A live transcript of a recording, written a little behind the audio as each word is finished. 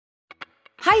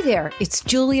Hi there, it's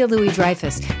Julia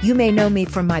Louis-Dreyfus. You may know me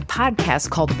from my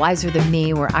podcast called Wiser Than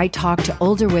Me, where I talk to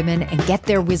older women and get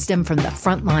their wisdom from the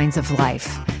front lines of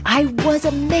life. I was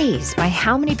amazed by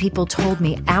how many people told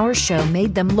me our show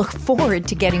made them look forward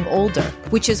to getting older,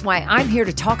 which is why I'm here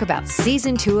to talk about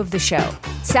season 2 of the show.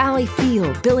 Sally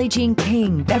Field, Billie Jean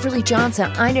King, Beverly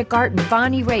Johnson, Ina Garten,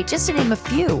 Bonnie Raitt, just to name a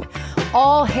few.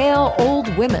 All hail old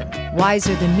women.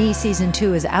 Wiser Than Me season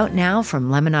 2 is out now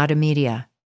from Lemonada Media.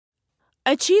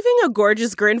 Achieving a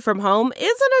gorgeous grin from home isn't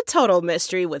a total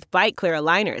mystery with Byte Clear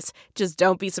aligners. Just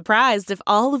don't be surprised if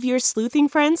all of your sleuthing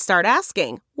friends start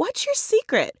asking, what's your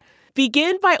secret?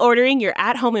 Begin by ordering your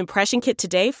at-home impression kit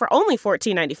today for only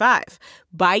 $14.95.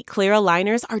 Byte Clear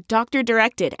aligners are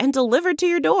doctor-directed and delivered to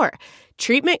your door.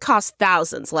 Treatment costs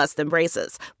thousands less than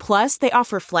braces. Plus, they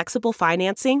offer flexible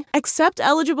financing, accept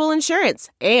eligible insurance,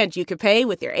 and you can pay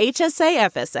with your HSA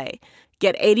FSA.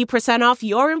 Get 80% off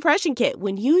your impression kit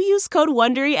when you use code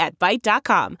WONDERY at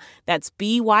Byte.com. That's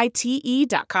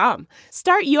BYTE.com.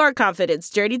 Start your confidence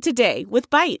journey today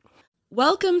with Byte.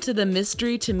 Welcome to the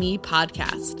Mystery to Me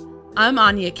podcast. I'm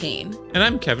Anya Kane. And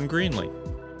I'm Kevin Greenlee.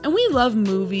 And we love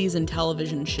movies and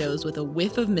television shows with a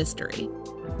whiff of mystery.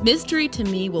 Mystery to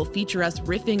Me will feature us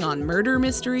riffing on murder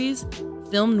mysteries,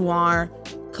 film noir,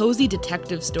 cozy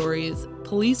detective stories,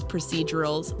 police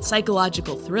procedurals,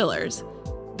 psychological thrillers,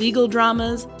 legal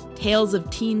dramas, tales of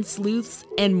teen sleuths,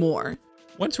 and more.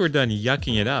 Once we're done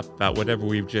yucking it up about whatever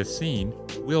we've just seen,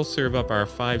 we'll serve up our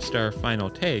 5-star final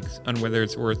takes on whether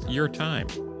it's worth your time.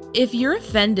 If you're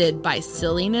offended by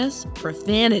silliness,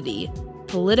 profanity,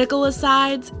 political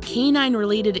asides,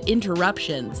 canine-related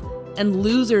interruptions, and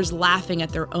losers laughing at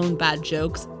their own bad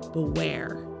jokes,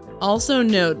 beware. Also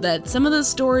note that some of the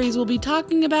stories we'll be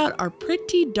talking about are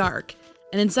pretty dark,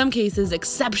 and in some cases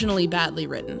exceptionally badly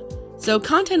written. So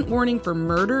content warning for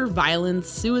murder, violence,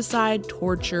 suicide,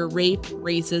 torture, rape,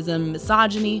 racism,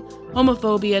 misogyny,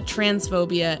 homophobia,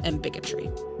 transphobia, and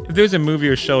bigotry. If there's a movie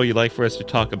or show you'd like for us to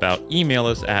talk about, email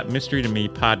us at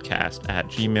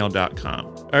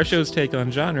mysterytomepodcast@gmail.com. Our show's take on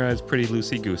genre is pretty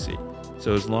loosey-goosey,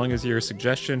 so as long as your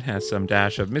suggestion has some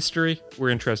dash of mystery, we're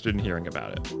interested in hearing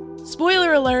about it.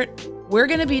 Spoiler alert, we're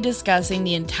going to be discussing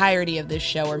the entirety of this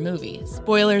show or movie,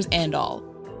 spoilers and all.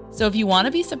 So if you want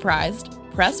to be surprised,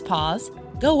 press pause,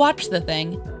 go watch the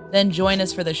thing, then join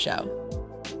us for the show.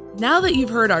 Now that you've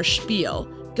heard our spiel,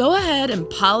 go ahead and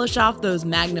polish off those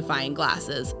magnifying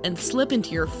glasses and slip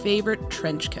into your favorite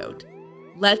trench coat.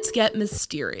 Let's get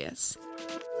mysterious.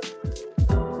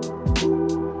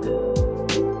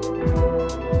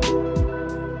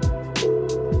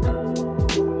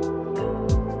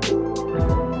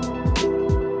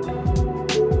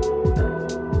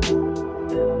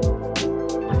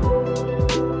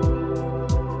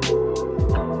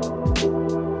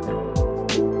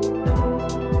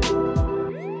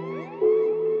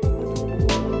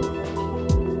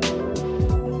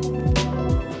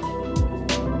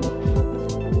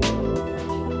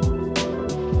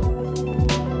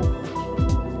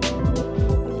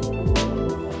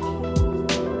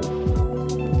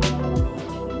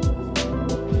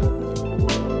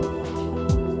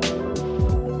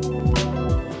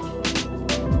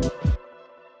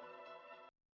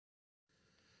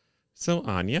 So,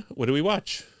 Anya, what do we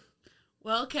watch?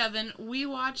 Well, Kevin, we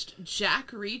watched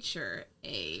Jack Reacher,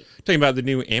 Talking about the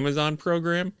new Amazon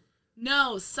program?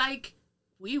 No, psych.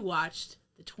 We watched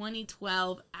the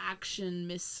 2012 action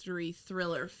mystery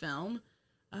thriller film,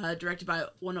 directed by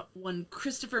one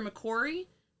Christopher McQuarrie,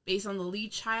 based on the Lee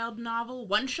Child novel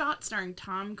One Shot, starring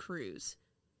Tom Cruise,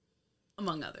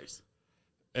 among others.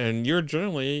 And you're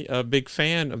generally a big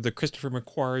fan of the Christopher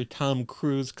McQuarrie-Tom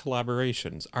Cruise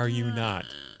collaborations, are you not?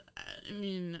 I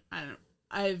mean,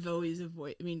 I've always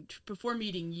avoided, before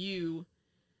meeting you,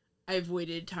 I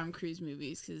avoided Tom Cruise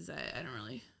movies because I don't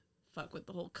really fuck with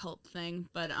the whole cult thing.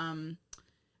 But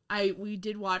we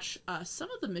did watch some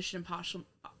of the Mission Impossible.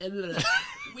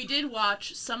 We did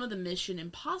watch some of the Mission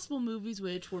Impossible movies,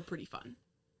 which were pretty fun.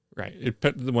 Right.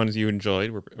 The ones you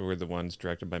enjoyed were the ones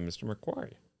directed by Mr.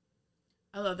 McQuarrie.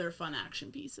 I love their fun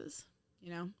action pieces,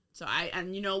 So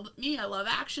you know me, I love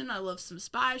action. I love some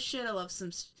spy shit. I love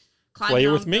some climb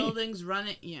down buildings, run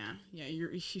it. Yeah,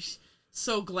 you're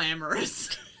so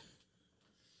glamorous.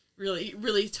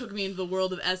 really took me into the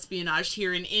world of espionage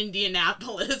here in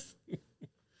Indianapolis.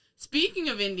 Speaking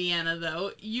of Indiana,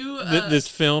 though, this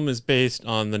film is based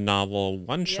on the novel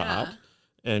One Shot,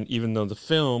 and even though the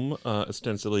film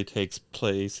ostensibly takes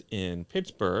place in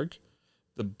Pittsburgh,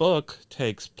 the book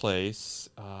takes place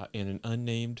in an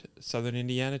unnamed southern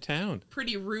Indiana town.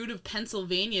 Pretty rude of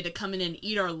Pennsylvania to come in and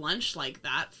eat our lunch like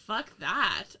that. Fuck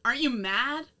that. Aren't you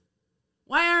mad?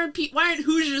 Why aren't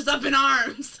Hoosiers up in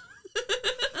arms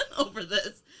over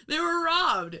this? They were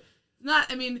robbed.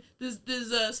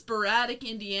 There's a sporadic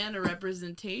Indiana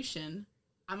representation.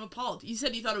 I'm appalled. You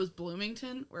said you thought it was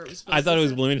Bloomington, where it was supposed I thought to it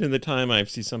was say? Bloomington at the time. I've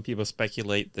seen some people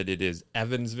speculate that it is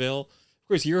Evansville. Of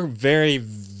course, you're very,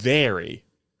 very,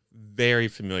 very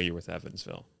familiar with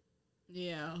Evansville.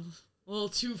 Yeah, a little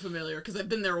too familiar because I've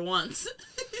been there once.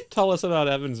 Tell us about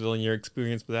Evansville and your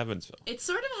experience with Evansville. It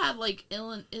sort of had like it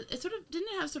sort of didn't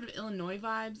it have sort of Illinois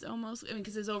vibes almost. I mean,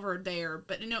 because it's over there.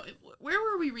 But where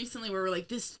were we recently? Where we're like,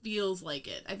 this feels like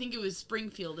it. I think it was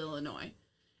Springfield, Illinois,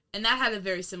 and that had a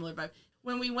very similar vibe.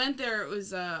 When we went there, it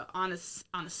was on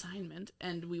assignment,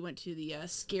 and we went to the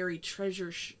scary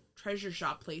treasure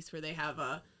shop place where they have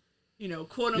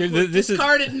quote unquote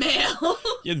discarded mail.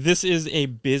 Yeah, this is a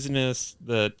business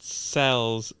that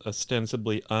sells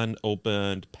ostensibly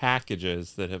unopened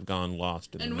packages that have gone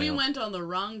lost in the mail. And we went on the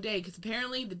wrong day because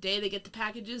apparently the day they get the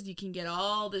packages, you can get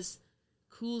all this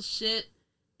cool shit.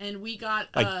 And we got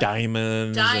like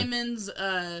diamonds,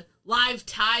 live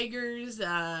tigers,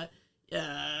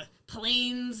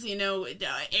 planes,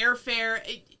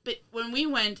 airfare. But when we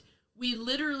went, we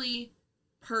literally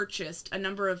purchased a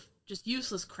number of just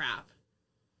useless crap.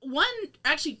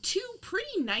 Two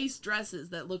pretty nice dresses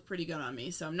that look pretty good on me,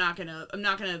 so I'm not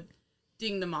gonna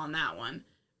ding them on that one.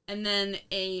 And then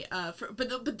but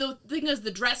the thing is,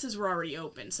 the dresses were already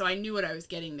open, so I knew what I was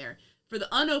getting there. For the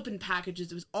unopened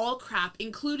packages, it was all crap,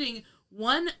 including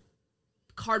one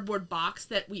cardboard box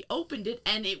that we opened it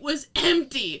and it was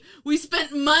empty. We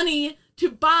spent money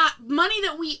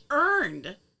that we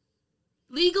earned,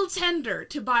 legal tender,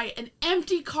 to buy an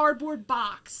empty cardboard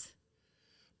box.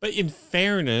 But in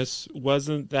fairness,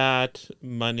 wasn't that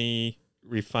money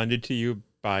refunded to you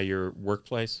by your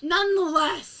workplace?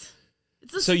 Nonetheless,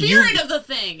 it's the spirit of the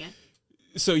thing.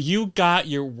 So you got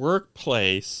your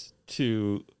workplace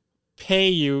to pay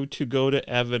you to go to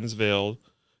Evansville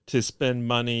to spend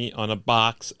money on a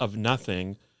box of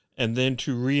nothing, and then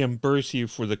to reimburse you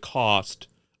for the cost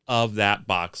of that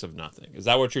box of nothing. Is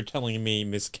that what you're telling me,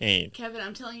 Miss Kane? Kevin,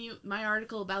 I'm telling you, my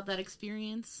article about that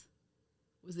experience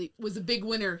was a big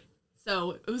winner.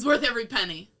 So it was worth every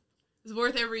penny. It was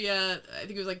worth every I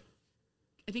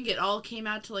think it all came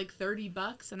out to like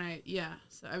 $30, and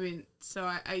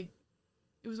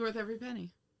it was worth every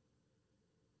penny.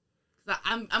 'Cause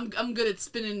I'm good at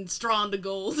spinning straw into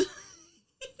gold.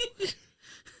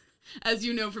 As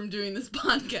you know from doing this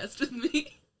podcast with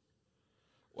me.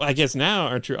 Well, I guess now,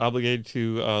 aren't you obligated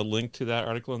to link to that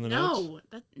article in the notes?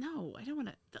 No, I don't want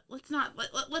to.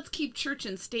 Let's keep church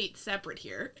and state separate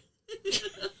here.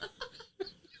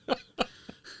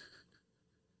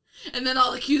 And then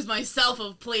I'll accuse myself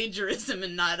of plagiarism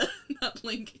and not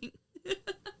linking.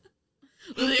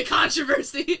 Will be a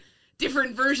controversy.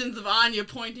 Different versions of Anya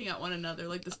pointing at one another,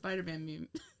 like the Spider-Man meme.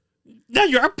 Now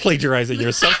you are plagiarizing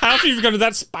yourself. How have you gone to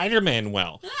that Spider-Man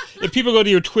well? If people go to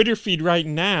your Twitter feed right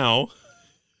now,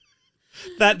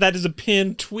 that is a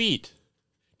pinned tweet.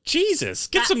 Jesus,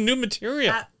 get some new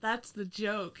material. That's the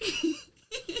joke.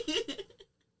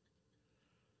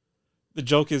 The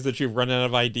joke is that you've run out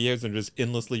of ideas and just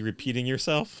endlessly repeating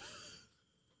yourself.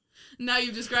 Now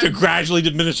you've described... To gradually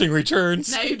diminishing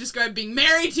returns. Now you've described being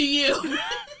married to you.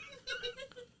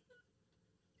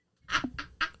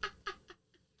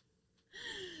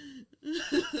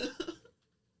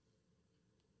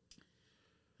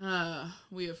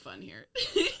 We have fun here.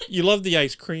 You love the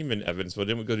ice cream in Evansville.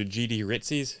 Didn't we go to GD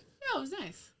Ritzy's? Yeah, it was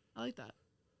nice. I like that.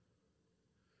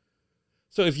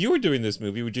 So if you were doing this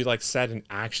movie, would you set an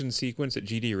action sequence at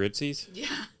GD Ritzy's?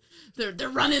 Yeah. They're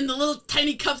running, the little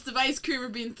tiny cups of ice cream are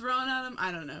being thrown at them.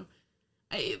 I don't know.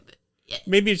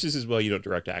 Maybe it's just as well you don't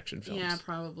direct action films. Yeah,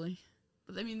 probably.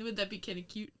 But would that be kind of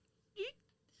cute?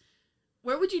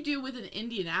 Where would you do with an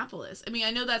Indianapolis?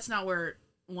 I know that's not where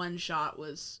One Shot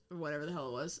was, or whatever the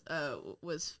hell it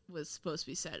was supposed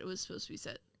to be set. It was supposed to be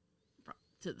set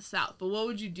to the south. But what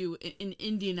would you do in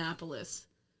Indianapolis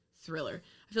thriller?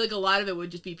 I feel like a lot of it would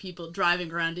just be people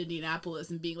driving around Indianapolis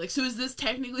and being like, so is this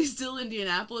technically still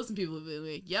Indianapolis? And people would be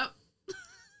like, yep.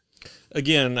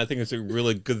 Again, I think it's a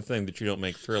really good thing that you don't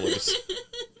make thrillers.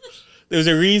 There's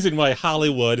a reason why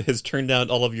Hollywood has turned down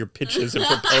all of your pitches and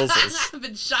proposals. I've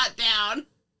been shot down.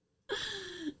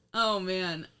 Oh,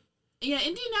 man. Yeah,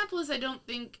 Indianapolis, I don't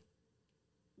think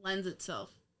lends itself.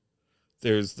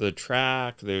 There's the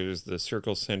track. There's the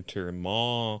Circle Center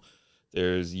Mall.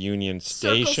 There's Union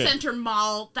Station. Circle Center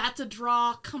Mall. That's a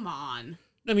draw. Come on.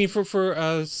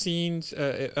 For scenes,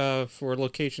 for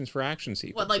locations for action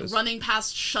sequences. What, like running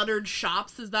past shuttered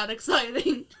shops? Is that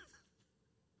exciting?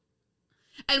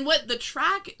 And what the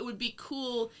track would be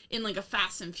cool in like a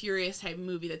Fast and Furious type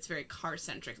movie that's very car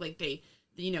centric. Like they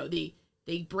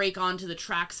break onto the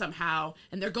track somehow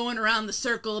and they're going around the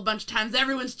circle a bunch of times.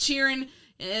 Everyone's cheering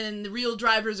and the real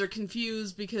drivers are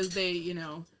confused because they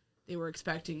were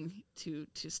expecting to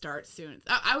start soon.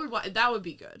 That would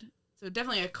be good. So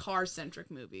definitely a car centric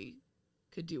movie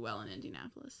could do well in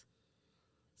Indianapolis.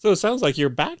 So it sounds like you're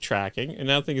backtracking and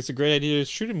now think it's a great idea to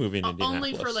shoot a movie in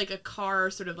Indianapolis. Only for like a car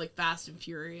sort of like Fast and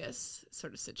Furious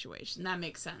sort of situation. That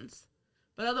makes sense.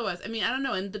 But otherwise, I mean, I don't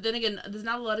know. But then again, there's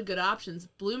not a lot of good options.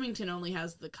 Bloomington only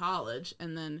has the college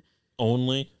and then...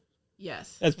 Only?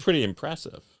 Yes. That's pretty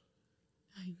impressive.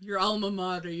 Your alma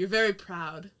mater. You're very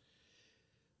proud.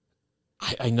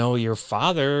 I know your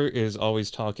father is always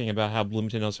talking about how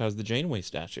Bloomington also has the Janeway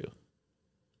statue.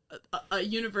 A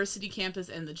university campus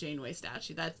and the Janeway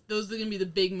statue. Those are going to be the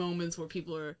big moments where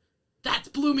people are, that's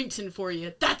Bloomington for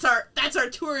you. That's our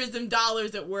tourism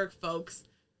dollars at work, folks.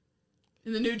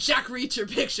 In the new Jack Reacher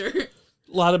picture.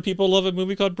 A lot of people love a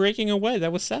movie called Breaking Away.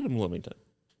 That was set in Bloomington.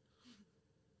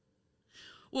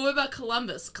 Well, what about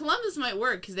Columbus? Columbus might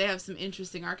work because they have some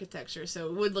interesting architecture, so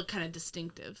it would look kind of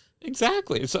distinctive.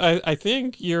 Exactly. So I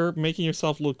think you're making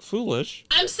yourself look foolish.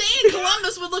 I'm saying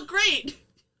Columbus would look great.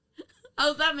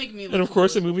 How's that make me look And of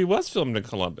course, foolish? the movie was filmed in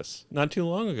Columbus not too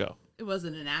long ago. It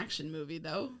wasn't an action movie,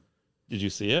 though. Did you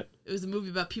see it? It was a movie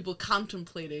about people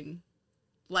contemplating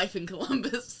life in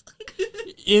Columbus.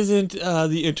 Isn't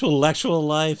the intellectual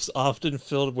life often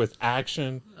filled with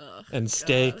action and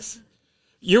stakes? God.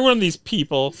 You're one of these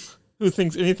people who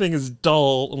thinks anything is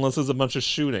dull unless there's a bunch of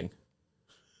shooting.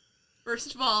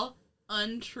 First of all,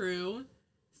 untrue.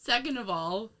 Second of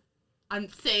all, I'm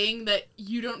saying that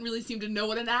you don't really seem to know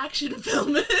what an action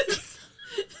film is.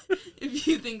 If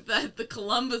you think that the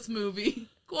Columbus movie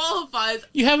qualifies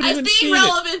as being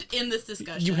relevant in this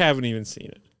discussion. You haven't even seen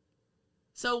it.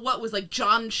 So what was like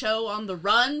John Cho on the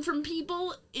run from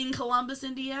people in Columbus,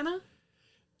 Indiana?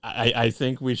 I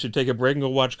think we should take a break and go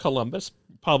watch Columbus.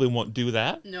 Probably won't do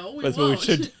that. No, we That's won't. What we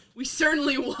should. We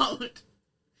certainly won't.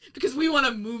 Because we want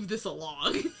to move this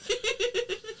along.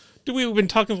 Dude, we've been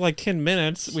talking for like 10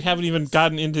 minutes. We haven't even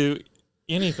gotten into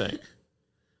anything.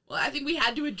 Well, I think we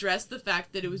had to address the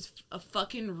fact that it was a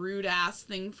fucking rude-ass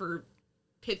thing for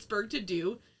Pittsburgh to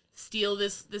do. Steal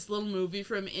this little movie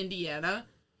from Indiana.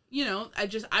 You know,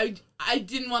 I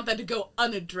didn't want that to go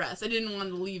unaddressed. I didn't want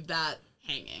to leave that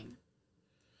hanging.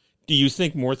 Do you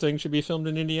think more things should be filmed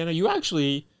in Indiana? You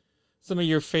actually, some of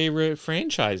your favorite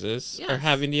franchises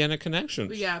have Indiana connections.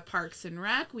 We got Parks and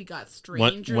Rec. We got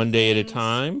Stranger One Day Things. at a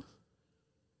Time.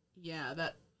 Yeah,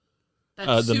 that's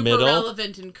The super Middle.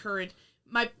 relevant and current.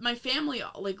 My family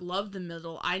loved The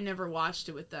Middle. I never watched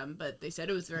it with them, but they said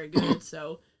it was very good.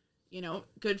 So,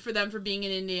 good for them for being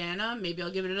in Indiana. Maybe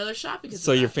I'll give it another shot because.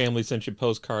 So your family sent you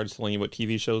postcards telling you what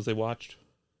TV shows they watched?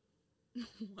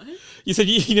 What? You said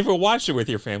you never watched it with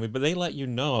your family, but they let you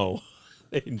know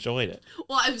they enjoyed it.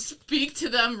 Well, I speak to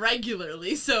them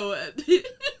regularly, so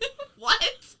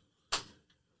what?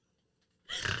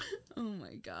 Oh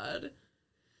my god.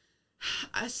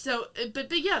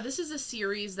 But yeah, this is a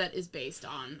series that is based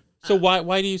on. So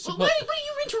why do you suppose? What are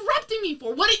you interrupting me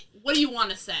for? What do you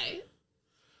want to say?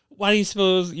 Why do you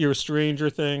suppose your Stranger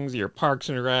Things, your Parks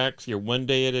and Recs, your One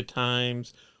Day at a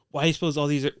Times? Why do you suppose all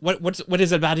these are, what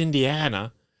is it about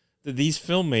Indiana that these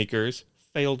filmmakers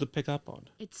failed to pick up on?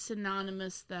 It's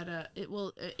synonymous that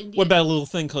Indiana. What about a little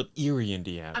thing called Erie,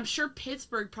 Indiana? I'm sure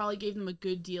Pittsburgh probably gave them a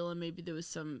good deal, and maybe there was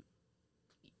some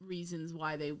reasons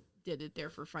why they did it there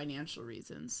for financial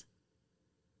reasons.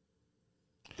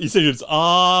 You said it's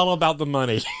all about the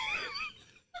money.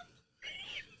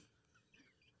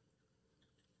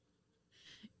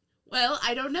 Well,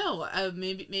 I don't know.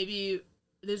 Maybe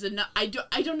there's enough. I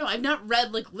don't know. I've not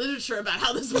read literature about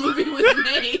how this movie was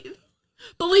made.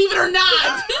 Believe it or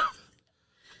not.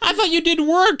 I thought you did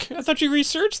work. I thought you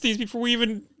researched these before we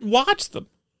even watched them.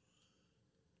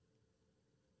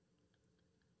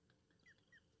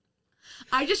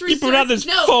 I just researched. You put out this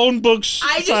phone book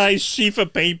size sheaf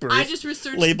of papers. I just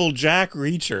researched. Labeled Jack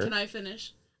Reacher. Can I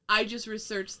finish? I just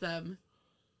researched them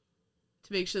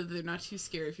to make sure that they're not too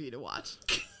scary for you to watch.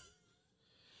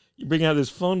 You bring out this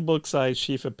phone book size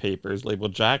sheaf of papers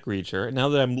labeled Jack Reacher, and now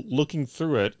that I'm looking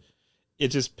through it,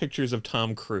 it's just pictures of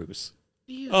Tom Cruise.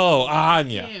 Ew. Oh,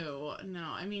 Anya. Ew. No,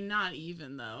 I mean, not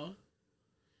even, though.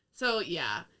 So,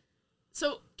 yeah.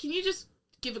 So, can you just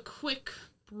give a quick,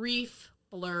 brief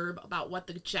blurb about what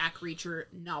the Jack Reacher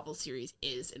novel series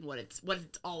is and what it's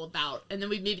all about? And then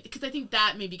we maybe, because I think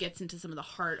that maybe gets into some of the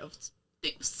heart of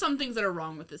some things that are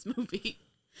wrong with this movie.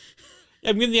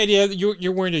 I mean, the idea that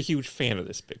you weren't a huge fan of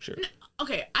this picture.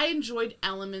 Okay, I enjoyed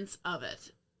elements of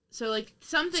it. So, like,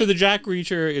 something... So the Jack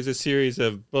Reacher is a series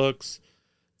of books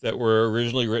that were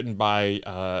originally written by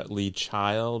Lee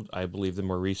Child. I believe the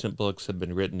more recent books have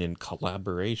been written in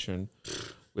collaboration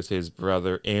with his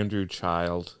brother Andrew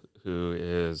Child, who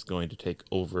is going to take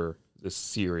over this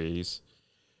series.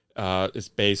 It's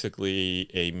basically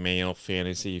a male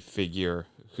fantasy figure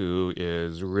who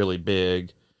is really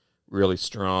big, really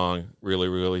strong, really,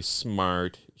 really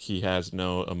smart. He has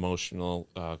no emotional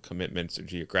commitments or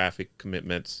geographic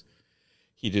commitments.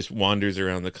 He just wanders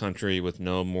around the country with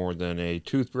no more than a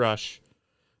toothbrush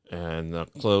and the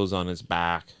clothes on his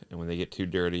back. And when they get too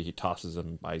dirty, he tosses them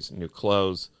and buys new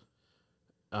clothes.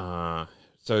 So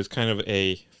it's kind of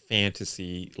a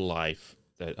fantasy life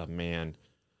that a man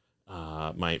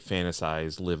might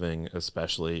fantasize living,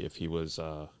 especially if he was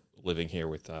living here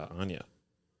with Anya.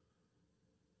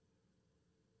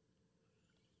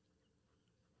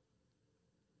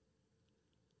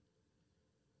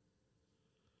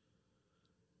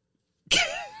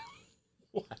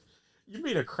 What? You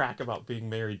made a crack about being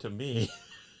married to me.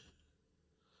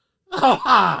 Oh,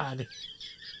 God.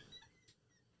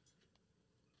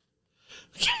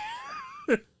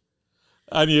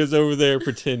 Anya's over there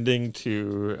pretending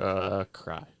to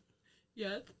cry.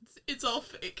 Yeah, it's all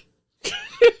fake.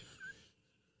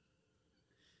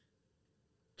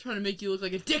 Trying to make you look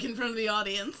like a dick in front of the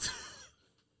audience.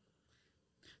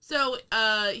 So,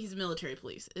 he's a military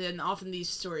police, and often these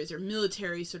stories are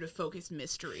military sort of focused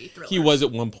mystery thrillers. He was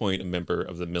at one point a member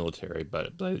of the military,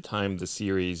 but by the time the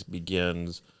series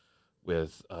begins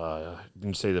with,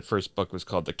 didn't say the first book was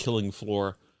called The Killing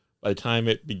Floor. By the time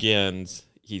it begins,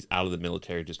 he's out of the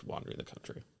military, just wandering the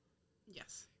country.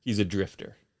 Yes. He's a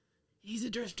drifter. He's a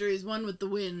drifter. He's one with the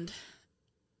wind.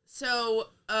 So,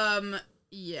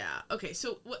 yeah. Okay,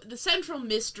 so the central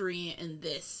mystery in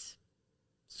this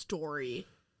story,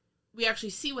 we actually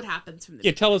see what happens from the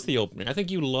Yeah, tell us the opening. I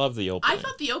think you love the opening. I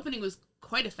thought the opening was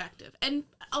quite effective. And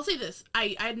I'll say this.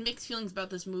 I had mixed feelings about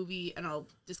this movie, and I'll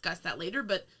discuss that later,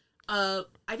 but I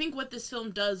think what this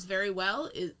film does very well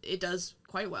is it does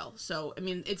quite well. So, I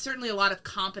mean, it's certainly a lot of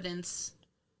competence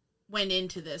went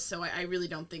into this, so I really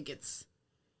don't think it's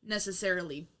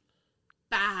necessarily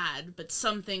bad, but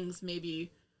some things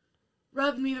maybe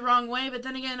rubbed me the wrong way. But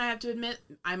then again, I have to admit,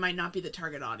 I might not be the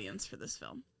target audience for this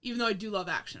film, even though I do love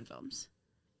action films.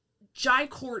 Jai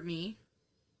Courtney,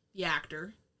 the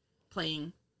actor,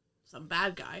 playing some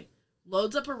bad guy,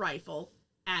 loads up a rifle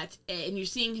and you're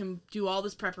seeing him do all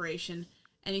this preparation,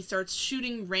 and he starts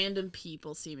shooting random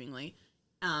people, seemingly,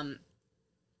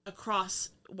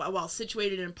 across, while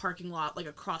situated in a parking lot, like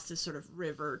across this sort of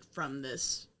river from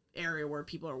this area where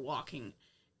people are walking,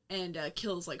 and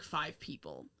kills like 5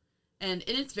 people. And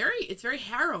it's very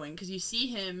harrowing, because you see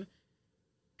him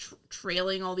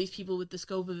trailing all these people with the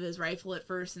scope of his rifle at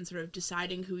first, and sort of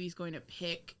deciding who he's going to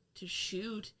pick to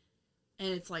shoot, and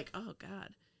it's like, oh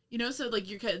god, you know. So like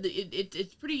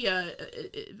it's pretty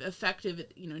effective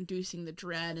at, you know, inducing the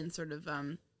dread and sort of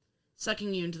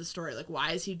sucking you into the story. Like,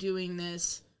 why is he doing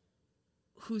this?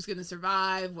 Who's going to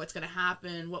survive? What's going to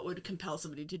happen? What would compel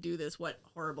somebody to do this? What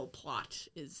horrible plot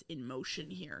is in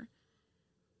motion here?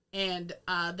 And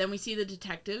then we see the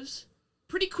detectives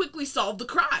pretty quickly solve the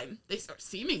crime. They start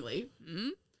seemingly,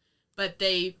 but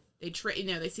they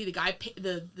see the guy,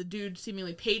 the dude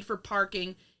seemingly paid for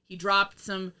parking. He dropped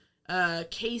some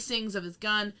casings of his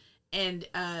gun, and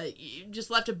just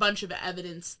left a bunch of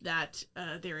evidence that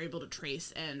they were able to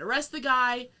trace and arrest the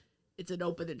guy. It's an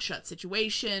open and shut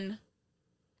situation.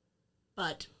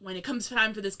 But when it comes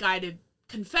time for this guy to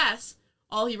confess,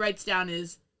 all he writes down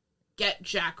is, "Get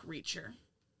Jack Reacher."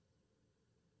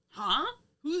 Huh?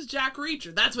 Who's Jack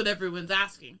Reacher? That's what everyone's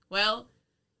asking. Well,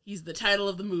 he's the title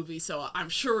of the movie, so I'm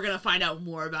sure we're going to find out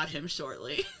more about him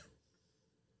shortly.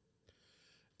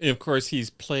 And of course, he's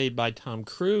played by Tom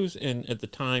Cruise, and at the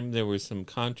time there was some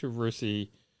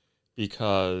controversy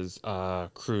because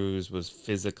Cruise was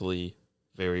physically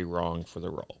very wrong for the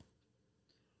role.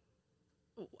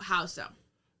 How so?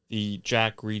 The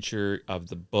Jack Reacher of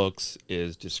the books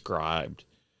is described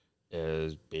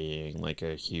as being like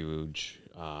a huge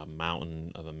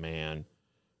mountain of a man.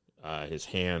 His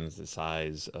hands the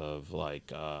size of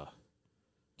like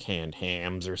canned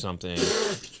hams or something.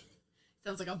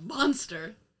 Sounds like a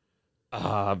monster.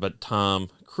 But Tom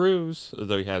Cruise,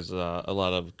 though he has a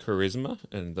lot of charisma,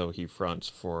 and though he fronts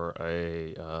for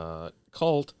a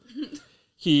cult,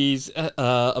 he's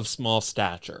of small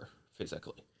stature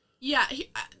physically. Yeah.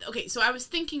 Okay, so I was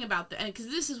thinking about that, because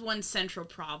this is one central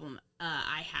problem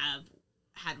I have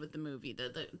had with the movie.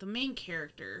 The main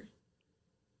character,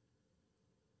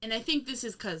 and I think this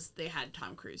is because they had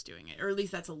Tom Cruise doing it, or at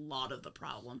least that's a lot of the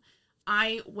problem.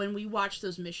 When we watched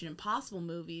those Mission Impossible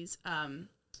movies,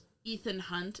 Ethan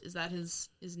Hunt, is that his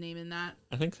name in that?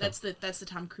 I think so. That's the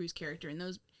Tom Cruise character in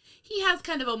those. He has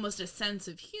kind of almost a sense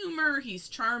of humor. He's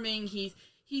charming.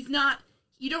 He's not.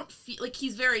 You don't feel like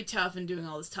he's very tough and doing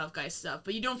all this tough guy stuff,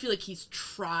 but you don't feel like he's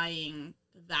trying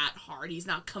that hard. He's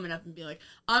not coming up and being like,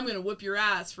 I'm gonna whip your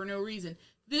ass for no reason.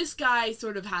 This guy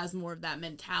sort of has more of that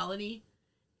mentality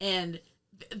and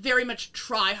very much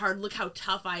try hard, look how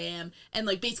tough I am, and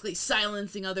like basically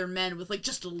silencing other men with like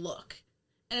just a look.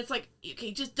 And it's like, okay,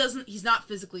 he just doesn't, he's not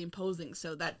physically imposing,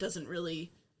 so that doesn't really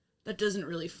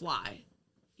fly.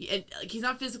 He's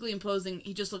not physically imposing,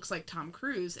 he just looks like Tom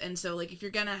Cruise. And so like if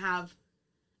you're gonna have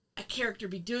a character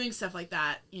be doing stuff like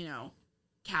that, you know,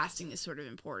 casting is sort of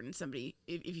important. Somebody,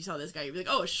 if you saw this guy, you'd be like,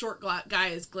 oh, a short guy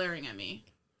is glaring at me,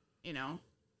 you know.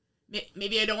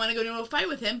 Maybe I don't want to go into a fight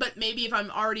with him, but maybe if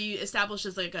I'm already established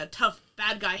as like a tough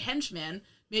bad guy henchman,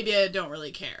 maybe I don't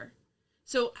really care.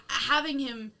 So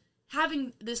having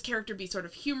this character be sort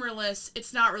of humorless,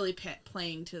 it's not really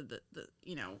playing to the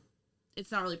you know,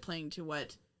 it's not really playing to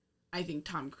what I think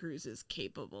Tom Cruise is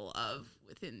capable of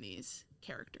within these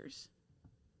characters.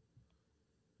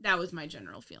 That was my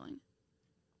general feeling.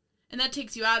 And that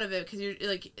takes you out of it because you're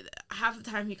like, half the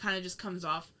time he kind of just comes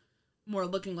off more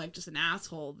looking like just an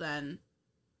asshole than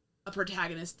a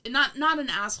protagonist. And not an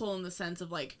asshole in the sense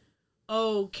of like,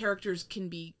 oh, characters can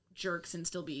be jerks and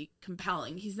still be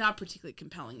compelling. He's not particularly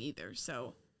compelling either.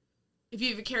 So if you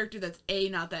have a character that's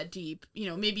not that deep, you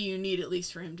know, maybe you need at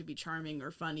least for him to be charming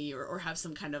or funny or have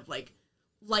some kind of like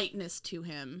lightness to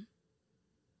him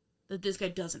that this guy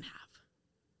doesn't have.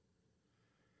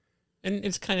 And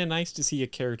it's kind of nice to see a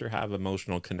character have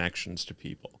emotional connections to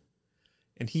people.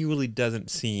 And he really doesn't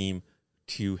seem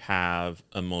to have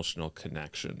emotional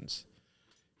connections.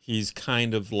 He's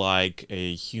kind of like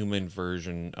a human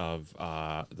version of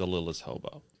the Littlest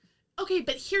Hobo. Okay,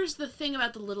 but here's the thing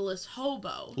about the Littlest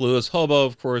Hobo. Littlest Hobo,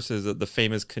 of course, is the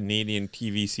famous Canadian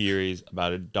TV series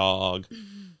about a dog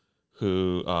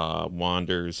who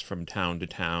wanders from town to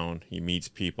town. He meets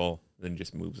people, then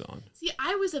just moves on. See,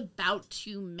 I was about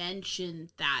to mention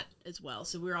that as well,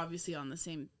 so we're obviously on the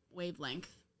same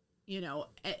wavelength, you know,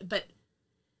 but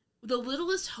the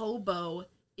Littlest Hobo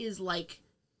is like,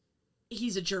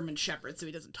 he's a German Shepherd, so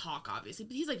he doesn't talk, obviously,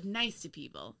 but he's like nice to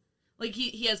people. Like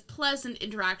he has pleasant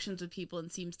interactions with people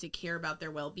and seems to care about their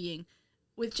well-being.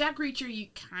 With Jack Reacher, you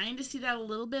kind of see that a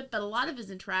little bit, but a lot of his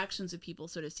interactions with people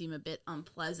sort of seem a bit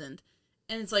unpleasant.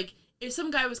 And it's like, if some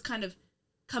guy was kind of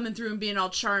coming through and being all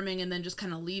charming and then just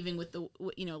kind of leaving with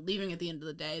leaving at the end of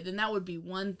the day, then that would be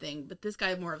one thing. But this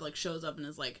guy more of like shows up and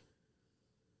is like,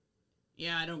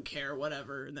 yeah, I don't care,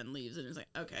 whatever, and then leaves and is like,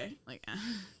 okay, like,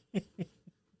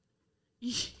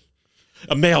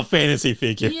 a male fantasy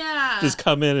figure. Yeah. Just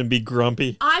come in and be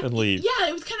grumpy and leave. Yeah,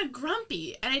 it was kind of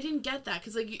grumpy, and I didn't get that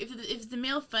because like if it's the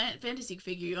male fantasy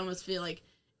figure, you almost feel like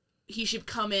he should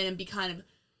come in and be kind of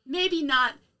maybe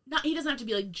not. He doesn't have to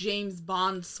be like James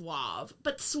Bond suave,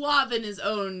 but suave in his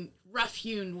own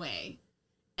rough-hewn way,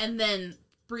 and then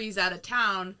breeze out of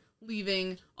town,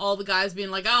 leaving all the guys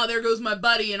being like, "Oh, there goes my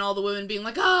buddy," and all the women being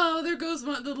like, "Oh, there goes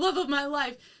the love of my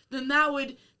life." Then that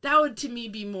would to me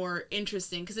be more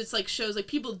interesting because it's like shows like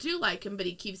people do like him, but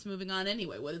he keeps moving on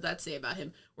anyway. What does that say about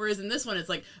him? Whereas in this one, it's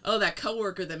like, oh, that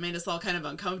coworker that made us all kind of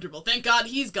uncomfortable. Thank God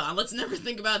he's gone. Let's never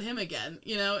think about him again.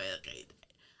 You know,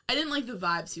 I didn't like the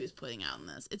vibes he was putting out in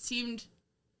this. It seemed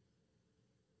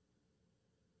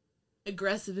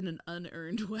aggressive in an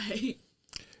unearned way.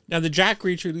 Now, the Jack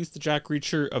Reacher, at least the Jack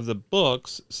Reacher of the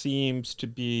books, seems to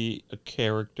be a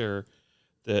character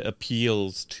that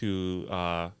appeals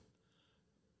to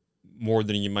more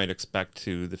than you might expect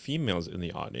to the females in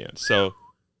the audience. So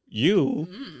you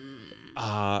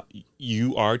are,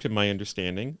 to my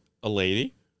understanding, a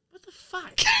lady. What the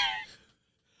fuck?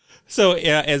 So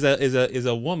as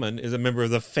a woman, as a member of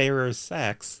the fairer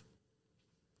sex,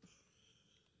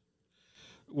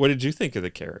 what did you think of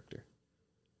the character?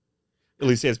 At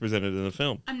least as presented in the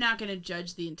film. I'm not going to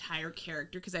judge the entire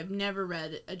character because I've never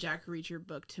read a Jack Reacher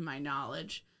book to my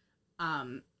knowledge.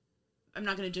 I'm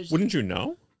not going to judge. Wouldn't you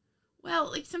know?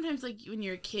 Well, like sometimes, like when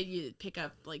you're a kid, you pick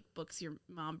up like books your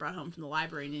mom brought home from the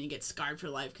library, and then you get scarred for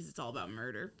life because it's all about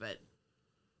murder. But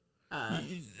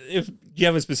if you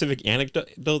have a specific anecdote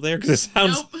there, because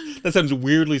that sounds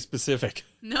weirdly specific.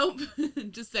 Nope,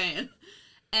 just saying.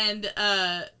 And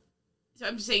so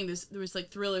I'm just saying this. There was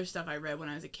like thriller stuff I read when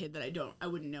I was a kid that I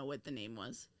wouldn't know what the name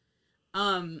was.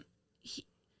 I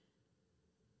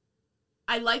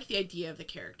like the idea of the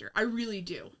character. I really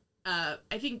do. I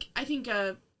think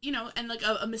you know, and like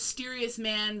a mysterious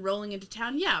man rolling into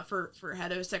town, yeah, for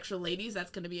heterosexual ladies,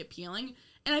 that's going to be appealing.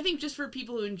 And I think just for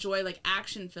people who enjoy like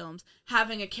action films,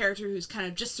 having a character who's kind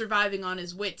of just surviving on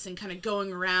his wits and kind of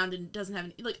going around and doesn't have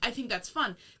any, like, I think that's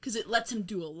fun because it lets him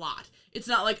do a lot. It's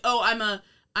not like, oh,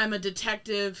 I'm a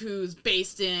detective who's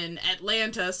based in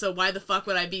Atlanta, so why the fuck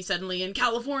would I be suddenly in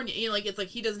California? You know, like, it's like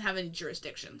he doesn't have any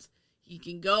jurisdictions. He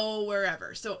can go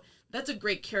wherever. So that's a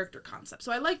great character concept.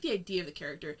 So I like the idea of the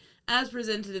character as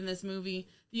presented in this movie.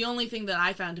 The only thing that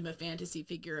I found him a fantasy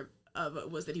figure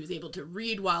of was that he was able to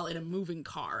read while in a moving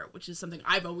car, which is something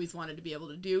I've always wanted to be able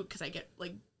to do because I get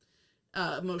like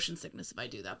motion sickness if I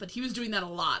do that. But he was doing that a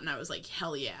lot, and I was like,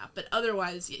 hell yeah. But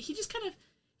otherwise, he just kind of,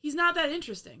 he's not that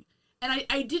interesting. And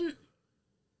I didn't,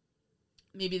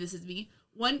 maybe this is me,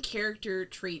 one character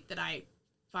trait that I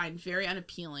find very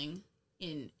unappealing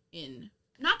in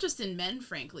not just in men,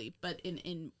 frankly, but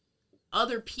in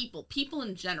other people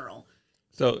in general.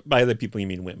 So by other people, you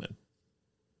mean women?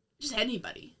 Just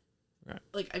anybody. Right.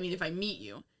 Like, I mean, if I meet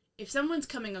you, if someone's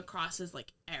coming across as,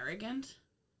 like, arrogant,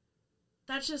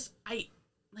 that's just, I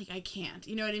can't.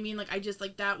 You know what I mean? Like, I just,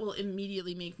 like, that will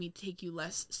immediately make me take you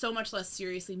so much less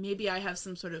seriously. Maybe I have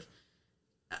some sort of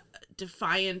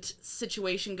defiant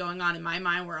situation going on in my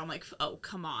mind where I'm like, oh,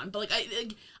 come on. But,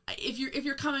 like, if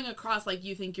you're coming across like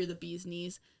you think you're the bee's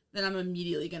knees, then I'm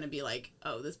immediately going to be like,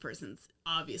 oh, this person's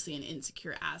obviously an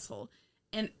insecure asshole.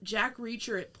 And Jack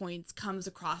Reacher at points comes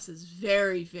across as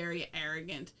very, very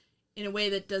arrogant in a way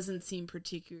that doesn't seem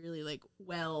particularly, like,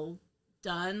 well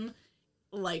done.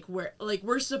 Like,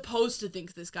 we're supposed to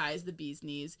think this guy is the bee's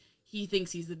knees. He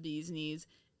thinks he's the bee's knees.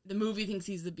 The movie thinks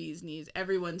he's the bee's knees.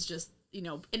 Everyone's just, you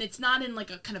know, and it's not in,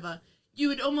 like, a kind of a, you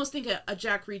would almost think a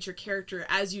Jack Reacher character,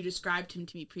 as you described him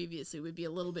to me previously, would be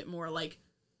a little bit more, like,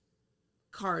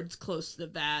 cards close to the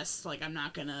vest. Like, I'm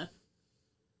not gonna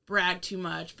brag too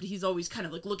much, but he's always kind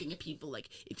of like looking at people like,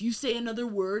 if you say another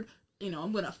word, you know,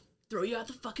 I'm gonna throw you out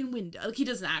the fucking window. Like, he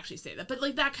doesn't actually say that, but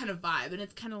like that kind of vibe. And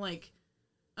it's kind of like,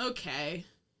 okay,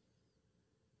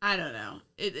 I don't know.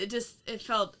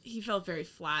 He felt very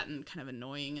flat and kind of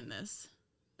annoying in this.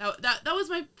 That was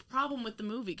my problem with the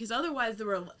movie, because otherwise there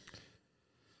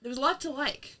was a lot to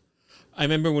like. I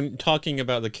remember when talking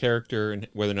about the character and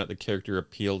whether or not the character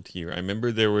appealed to you. I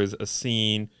remember there was a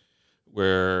scene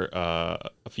where a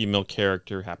female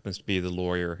character happens to be the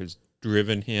lawyer who's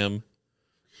driven him.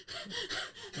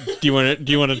 Do you want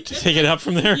to take it up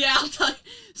from there? Yeah, I'll tell you.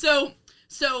 So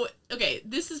okay,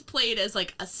 this is played as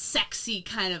like a sexy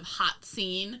kind of hot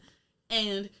scene,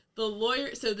 and the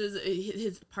lawyer. So there's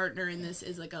his partner in this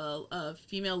is like a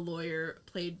female lawyer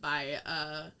played by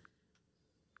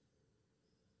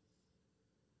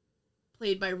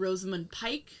Rosamund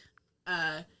Pike.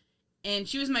 And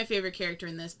she was my favorite character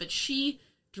in this, but she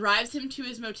drives him to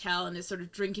his motel and is sort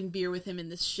of drinking beer with him in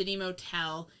this shitty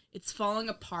motel. It's falling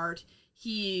apart.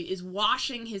 He is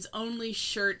washing his only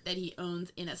shirt that he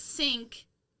owns in a sink.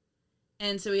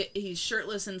 And so he's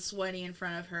shirtless and sweaty in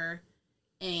front of her.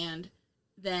 And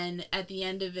then at the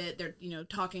end of it, they're, you know,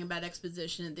 talking about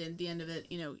exposition. And then at the end of it,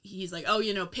 you know, he's like, oh,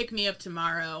 you know, pick me up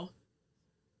tomorrow.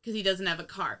 Because he doesn't have a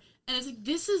car. And it's like,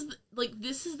 this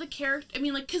is the character. I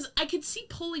mean, like, because I could see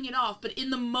pulling it off, but in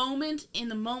the moment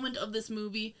of this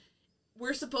movie,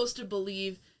 we're supposed to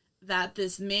believe that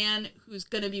this man who's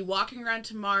going to be walking around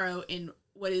tomorrow in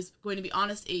what is going to be,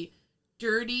 honest, a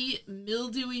dirty,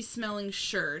 mildewy smelling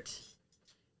shirt,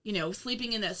 you know,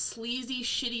 sleeping in a sleazy,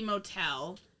 shitty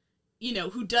motel, you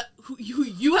know, who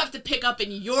you have to pick up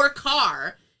in your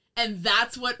car, and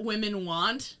that's what women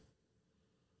want.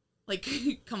 Like,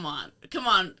 come on.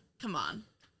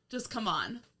 Just come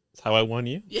on. That's how I won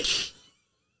you. Yeah.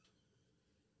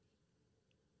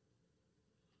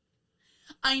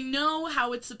 I know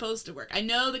how it's supposed to work. I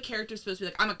know the character's supposed to be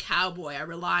like, I'm a cowboy. I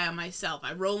rely on myself.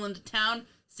 I roll into town,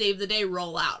 save the day,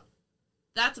 roll out.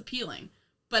 That's appealing.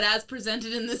 But as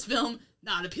presented in this film,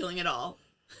 not appealing at all.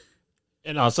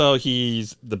 And also,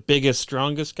 he's the biggest,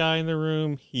 strongest guy in the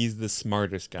room. He's the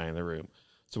smartest guy in the room.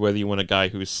 So whether you want a guy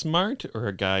who's smart or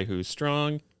a guy who's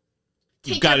strong,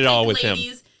 you've got it all with him.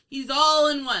 He's all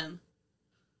in one.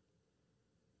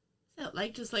 So,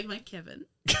 like, just like my Kevin.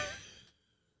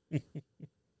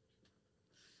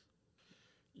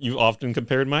 You've often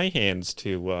compared my hands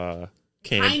to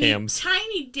Cane and Ham's.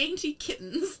 Tiny, dainty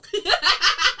kittens.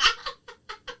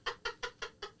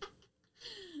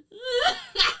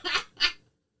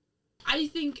 I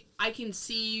think I can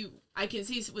see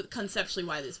conceptually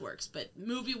why this works, but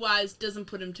movie-wise doesn't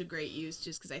put him to great use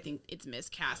just because I think it's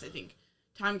miscast. I think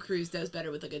Tom Cruise does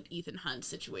better with like an Ethan Hunt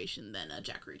situation than a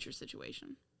Jack Reacher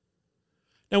situation.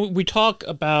 Now, we talk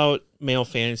about male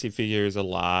fantasy figures a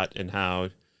lot and how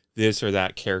this or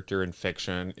that character in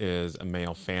fiction is a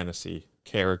male fantasy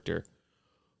character.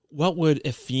 What would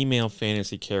a female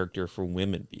fantasy character for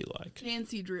women be like?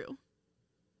 Nancy Drew.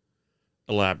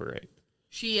 Elaborate.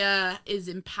 She is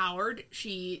empowered.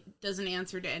 She doesn't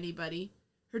answer to anybody.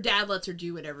 Her dad lets her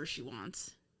do whatever she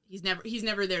wants. He's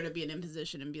never there to be an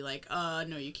imposition and be like,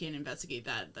 no, you can't investigate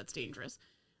that. That's dangerous.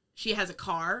 She has a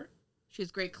car. She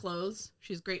has great clothes.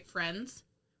 She has great friends.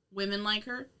 Women like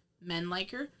her. Men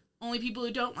like her. Only people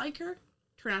who don't like her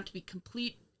turn out to be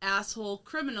complete asshole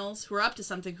criminals who are up to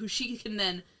something who she can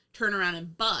then turn around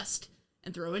and bust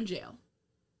and throw in jail.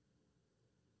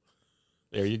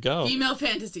 There you go. Female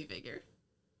fantasy figure.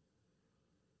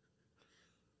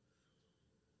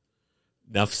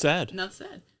 Enough said. Enough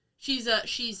said. She's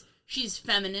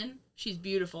feminine. She's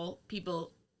beautiful.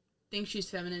 People think she's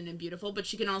feminine and beautiful, but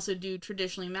she can also do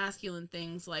traditionally masculine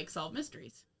things like solve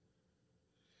mysteries.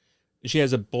 She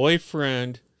has a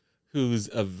boyfriend who's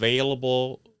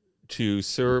available to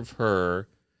serve her.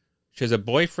 She has a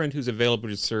boyfriend who's available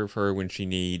to serve her when she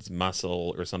needs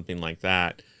muscle or something like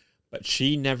that. But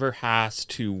she never has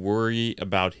to worry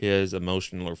about his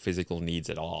emotional or physical needs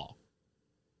at all.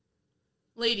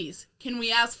 Ladies, can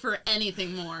we ask for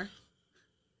anything more?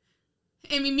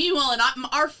 I mean, meanwhile, in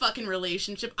our fucking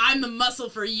relationship, I'm the muscle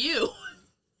for you.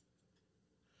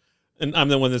 And I'm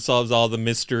the one that solves all the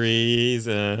mysteries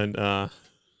and... I'm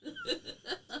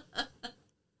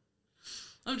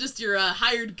just your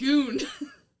hired goon.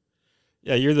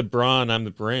 Yeah, you're the brawn, I'm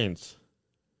the brains.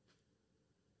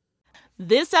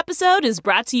 This episode is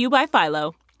brought to you by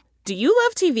Philo. Do you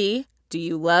love TV? Do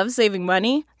you love saving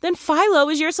money? Then Philo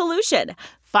is your solution.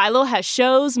 Philo has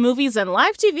shows, movies, and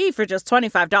live TV for just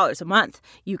 $25 a month.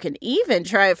 You can even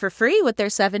try it for free with their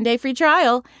 7-day free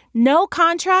trial. No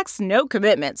contracts, no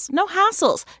commitments, no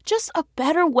hassles. Just a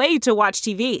better way to watch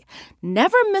TV.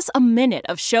 Never miss a minute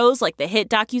of shows like the hit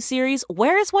docuseries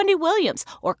Where is Wendy Williams?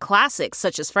 Or classics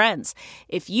such as Friends.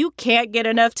 If you can't get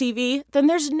enough TV, then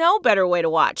there's no better way to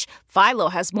watch. Philo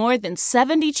has more than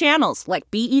 70 channels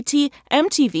like BET,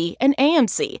 MTV, and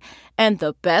AMC. And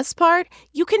the best part?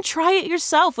 You can try it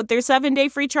yourself with their 7-day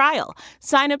free trial.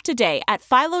 Sign up today at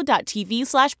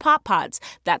philo.tv/poppods.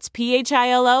 That's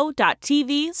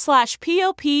philo.tv/poppods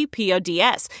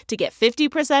to get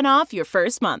 50% off your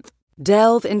first month.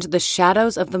 Delve into the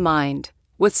shadows of the mind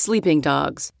with Sleeping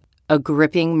Dogs, a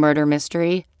gripping murder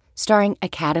mystery starring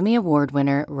Academy Award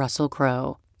winner Russell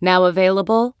Crowe. Now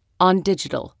available on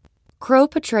digital. Crowe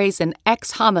portrays an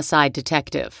ex-homicide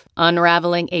detective,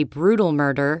 unraveling a brutal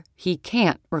murder he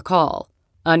can't recall.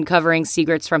 Uncovering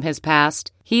secrets from his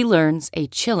past, he learns a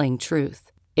chilling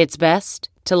truth. It's best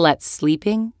to let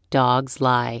sleeping dogs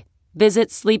lie. Visit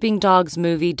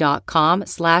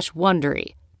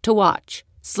sleepingdogsmovie.com/Wondery to watch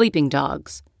Sleeping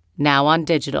Dogs, now on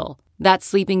digital.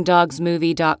 That's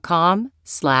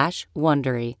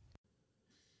sleepingdogsmovie.com/Wondery.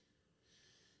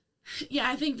 Yeah,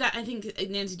 I think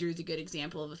Nancy Drew is a good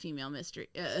example of a female mystery,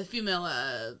 a female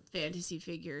fantasy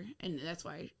figure, and that's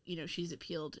why she's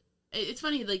appealed. It's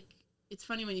funny, it's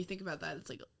funny when you think about that. It's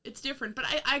like it's different, but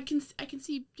I can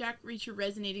see Jack Reacher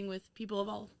resonating with people of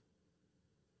all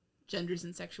genders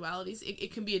and sexualities.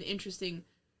 It can be an interesting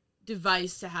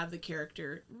device to have the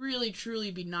character really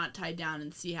truly be not tied down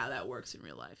and see how that works in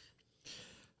real life.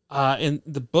 And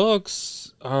the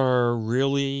books are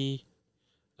really.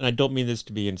 And I don't mean this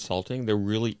to be insulting. They're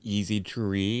really easy to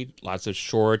read. Lots of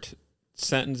short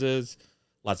sentences,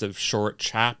 lots of short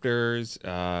chapters.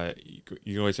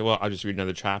 You always say, well, I'll just read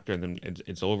another chapter and then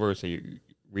it's over. So you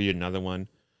read another one.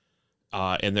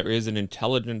 And there is an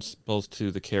intelligence both to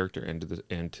the character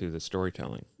and to the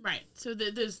storytelling. Right. So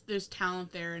there's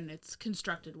talent there and it's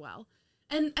constructed well.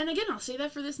 And again, I'll say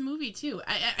that for this movie too.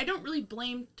 I don't really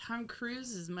blame Tom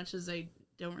Cruise as much as I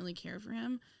don't really care for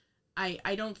him.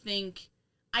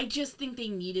 I just think they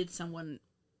needed someone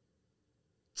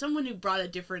who brought a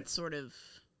different sort of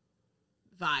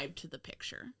vibe to the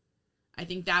picture. I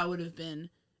think that would have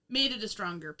made it a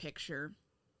stronger picture.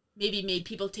 Maybe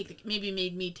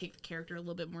made me take the character a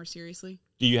little bit more seriously.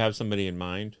 Do you have somebody in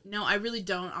mind? No, I really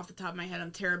don't off the top of my head.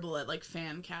 I'm terrible at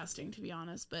fan casting, to be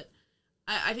honest, but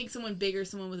I think someone bigger,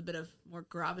 someone with a bit of more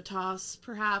gravitas,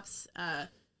 perhaps.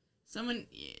 Someone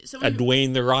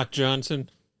Dwayne "The Rock" Johnson?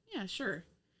 Yeah, sure.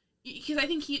 Because I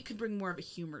think he could bring more of a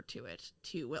humor to it,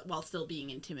 too, while still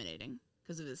being intimidating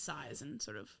because of his size and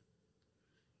sort of...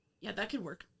 Yeah, that could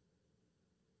work.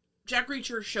 Jack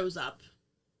Reacher shows up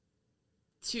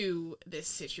to this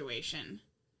situation,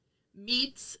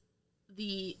 meets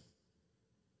the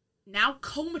now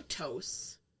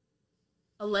comatose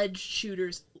alleged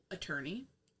shooter's attorney.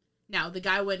 Now, the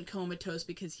guy went comatose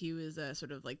because he was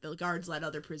sort of the guards let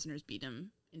other prisoners beat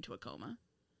him into a coma.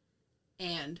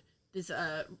 and this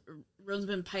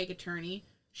Rosamund Pike attorney,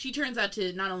 she turns out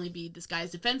to not only be this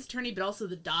guy's defense attorney, but also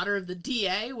the daughter of the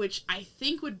DA, which I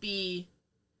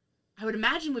would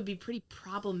imagine would be pretty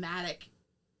problematic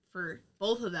for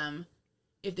both of them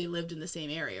if they lived in the same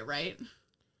area, right?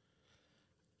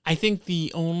 I think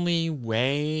the only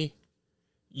way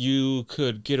you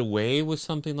could get away with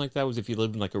something like that was if you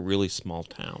lived in like a really small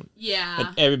town. Yeah.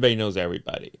 And everybody knows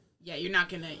everybody. Yeah, you're not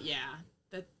gonna,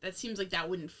 That seems like that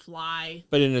wouldn't fly.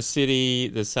 But in a city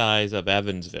the size of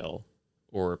Evansville,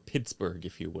 or Pittsburgh,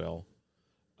 if you will,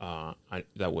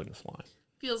 that wouldn't fly.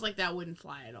 Feels like that wouldn't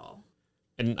fly at all.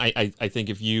 And I think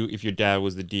if your dad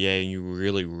was the DA and you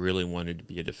really, really wanted to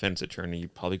be a defense attorney,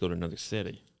 you'd probably go to another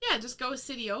city. Yeah, just go a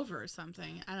city over or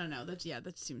something. I don't know.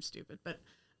 That seems stupid. But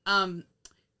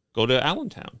go to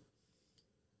Allentown.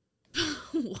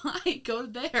 Why go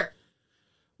there?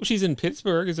 Well, she's in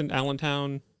Pittsburgh. Isn't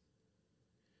Allentown?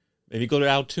 Maybe go to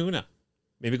Altoona.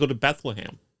 Maybe go to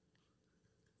Bethlehem.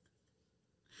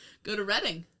 Go to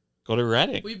Reading. Go to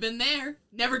Reading. We've been there.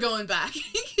 Never going back.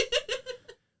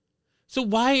 So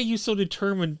why are you so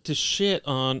determined to shit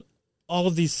on all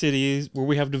of these cities where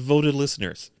we have devoted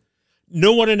listeners?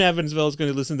 No one in Evansville is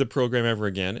going to listen to the program ever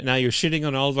again, and now you're shitting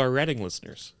on all of our Reading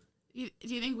listeners. Do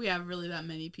you think we have really that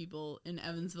many people in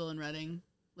Evansville and Reading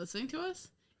listening to us?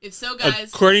 If so,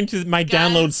 guys... According to my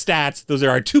download stats, those are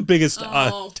our two biggest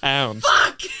towns.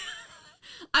 Fuck!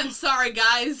 I'm sorry,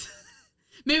 guys.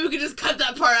 Maybe we could just cut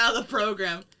that part out of the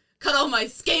program. Cut all my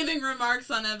scathing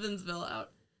remarks on Evansville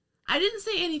out. I didn't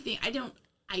say anything.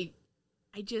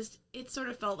 It sort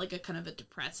of felt like a kind of a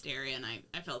depressed area, and I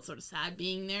felt sort of sad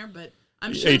being there, but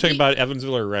I'm sure... Are you talking about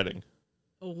Evansville or Reading?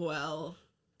 Well,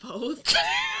 both.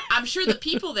 I'm sure the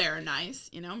people there are nice,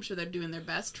 I'm sure they're doing their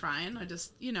best trying. I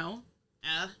just, not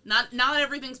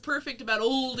everything's perfect about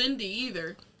old Indy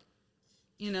either.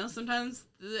 Sometimes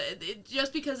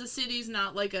just because a city's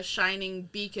not like a shining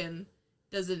beacon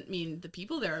doesn't mean the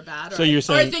people there are bad, or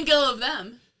I think ill of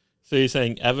them. So you're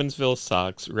saying Evansville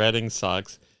sucks, Reading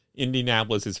sucks,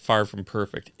 Indianapolis is far from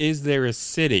perfect. Is there a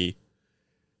city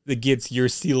that gets your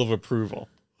seal of approval?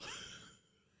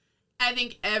 I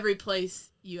think every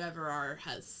place you ever are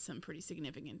has some pretty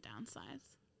significant downsides.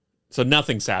 So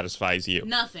nothing satisfies you?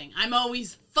 Nothing. I'm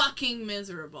always fucking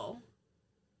miserable.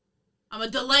 I'm a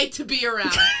delight to be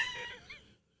around.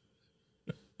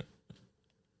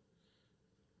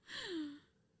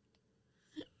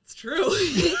 It's true.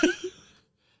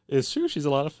 It's true. She's a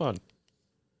lot of fun.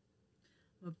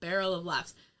 I'm a barrel of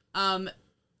laughs.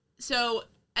 So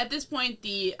at this point,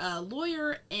 the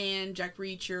lawyer and Jack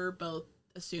Reacher both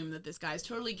assume that this guy's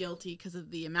totally guilty because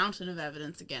of the mountain of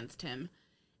evidence against him.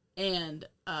 And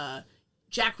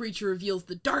Jack Reacher reveals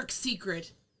the dark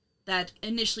secret that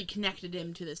initially connected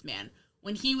him to this man.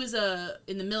 When he was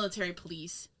in the military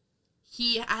police,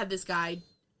 he had this guy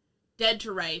dead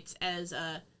to rights as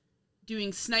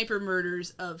doing sniper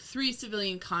murders of 3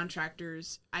 civilian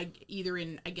contractors, either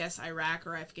in, I guess, Iraq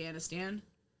or Afghanistan.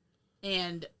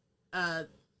 And, it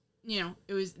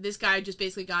was, this guy just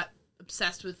basically got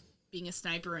obsessed with being a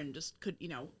sniper and just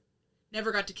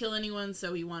never got to kill anyone,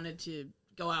 so he wanted to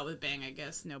go out with a bang, I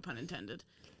guess, no pun intended.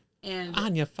 And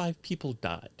Anya, 5 people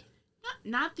died.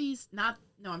 No,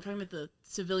 I'm talking about the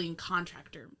civilian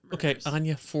contractor murders. Okay,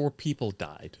 Anya, 4 people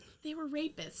died. They were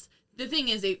rapists. The thing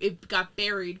is, it got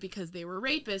buried because they were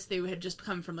rapists. They had just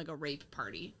come from, like, a rape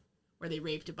party where they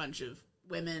raped a bunch of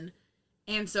women.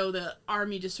 And so the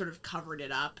army just sort of covered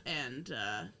it up, and,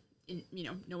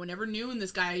 no one ever knew, and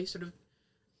this guy sort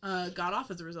of got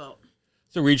off as a result.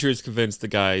 So Reacher is convinced the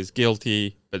guy's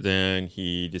guilty, but then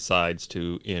he decides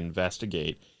to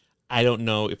investigate. I don't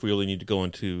know if we really need to go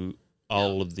into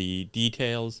all of the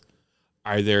details.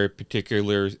 Are there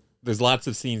there's lots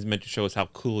of scenes meant to show us how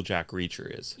cool Jack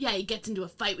Reacher is. Yeah, he gets into a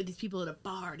fight with these people at a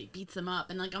bar and he beats them up.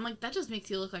 And I'm like, that just makes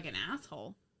you look like an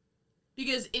asshole.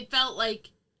 Because it felt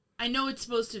like, I know it's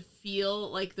supposed to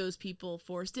feel like those people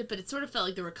forced it, but it sort of felt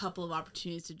like there were a couple of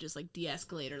opportunities to just like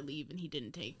de-escalate or leave and he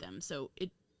didn't take them. So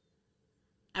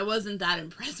I wasn't that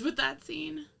impressed with that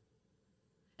scene.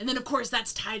 And then of course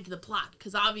that's tied to the plot.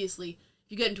 Because obviously,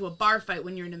 if you get into a bar fight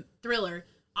when you're in a thriller,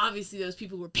 obviously those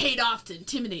people were paid off to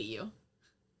intimidate you.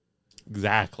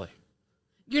 Exactly.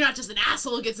 You're not just an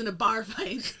asshole who gets in a bar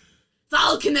fight. It's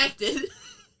all connected.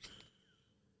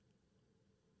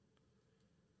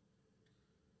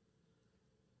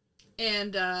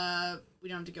 And we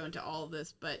don't have to go into all of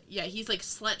this, but yeah, he's like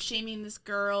slut-shaming this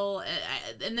girl.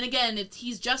 And then again,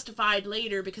 he's justified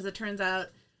later because it turns out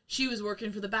she was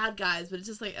working for the bad guys, but it's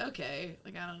just like, okay,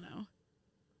 like, I don't know.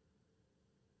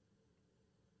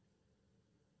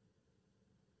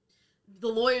 The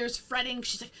lawyer's fretting.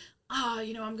 She's like,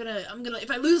 I'm gonna, if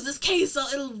I lose this case,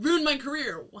 it'll ruin my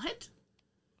career. What?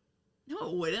 No,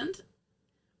 it wouldn't.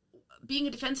 Being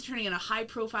a defense attorney in a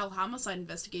high-profile homicide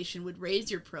investigation would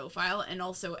raise your profile, and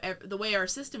also the way our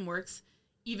system works,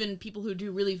 even people who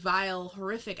do really vile,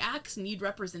 horrific acts need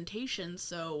representation.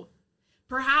 So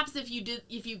perhaps if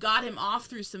you got him off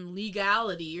through some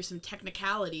legality or some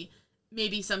technicality,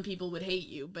 maybe some people would hate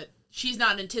you. But she's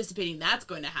not anticipating that's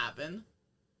going to happen.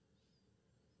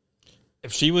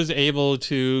 If she was able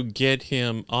to get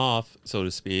him off, so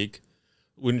to speak,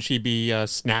 wouldn't she be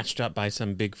snatched up by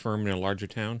some big firm in a larger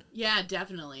town? Yeah,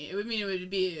 definitely. It would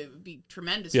be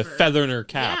tremendous. Yeah, feather in her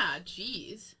cap. Yeah,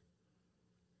 jeez.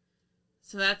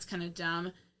 So that's kind of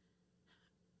dumb.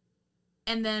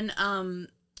 And then,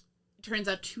 it turns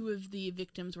out 2 of the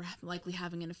victims were likely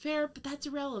having an affair, but that's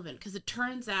irrelevant because it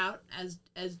turns out,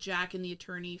 as Jack and the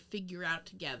attorney figure out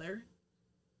together,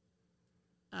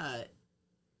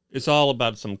 it's all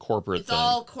about some corporate thing. It's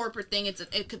all corporate thing. It's an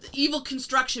evil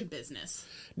construction business.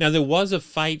 Now, there was a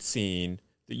fight scene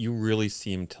that you really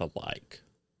seemed to like.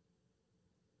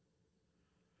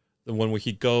 The one where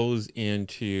he goes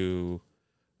into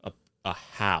a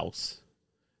house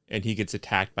and he gets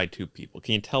attacked by 2 people.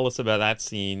 Can you tell us about that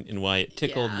scene and why it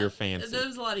tickled your fancy?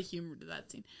 There's a lot of humor to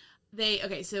that scene.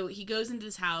 So he goes into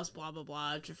this house, blah, blah,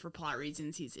 blah, for plot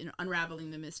reasons. He's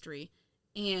unraveling the mystery.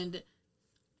 And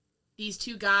these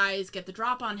 2 guys get the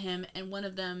drop on him, and one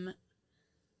of them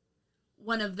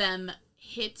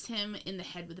hits him in the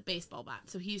head with a baseball bat.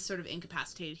 So he's sort of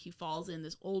incapacitated. He falls in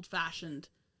this old-fashioned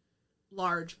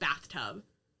large bathtub,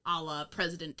 a la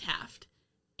President Taft.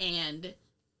 And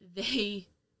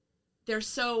they're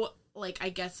so, I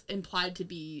guess, implied to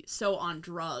be so on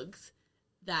drugs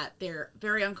that they're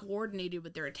very uncoordinated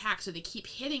with their attack. So they keep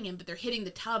hitting him, but they're hitting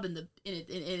the tub, and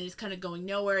it's kind of going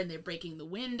nowhere, and they're breaking the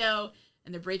window,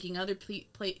 and they're breaking other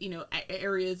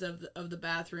areas of the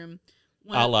bathroom.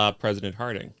 A la President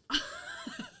Harding.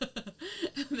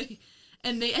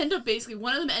 and they end up basically,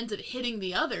 one of them ends up hitting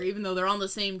the other, even though they're on the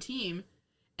same team.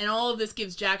 And all of this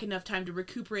gives Jack enough time to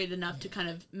recuperate enough to kind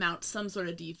of mount some sort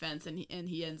of defense, and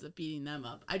he ends up beating them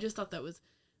up. I just thought that was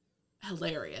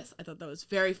hilarious. I thought that was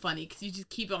very funny, because you just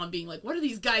keep on being like, what are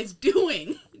these guys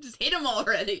doing? Just hit them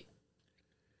already.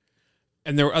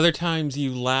 And there were other times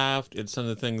you laughed at some of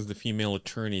the things the female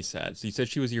attorney said. So you said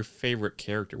she was your favorite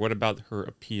character. What about her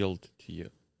appealed to you?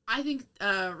 I think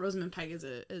Rosamund Pike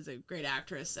is a great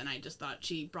actress, and I just thought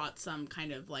she brought some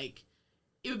kind of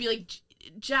it would be like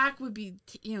Jack would be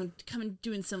coming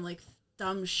doing some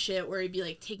dumb shit where he'd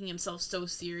be taking himself so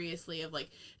seriously of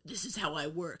this is how I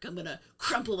work. I'm gonna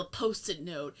crumple a Post-it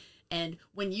note, and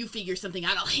when you figure something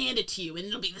out, I'll hand it to you, and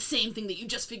it'll be the same thing that you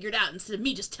just figured out instead of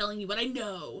me just telling you what I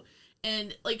know.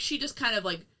 And she just kind of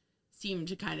seemed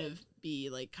to kind of be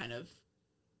kind of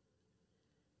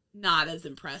not as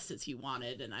impressed as he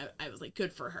wanted, and I was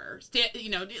good for her.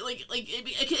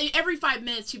 Every 5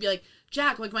 minutes she'd be like,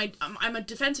 Jack, I'm a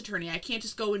defense attorney. I can't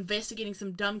just go investigating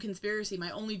some dumb conspiracy.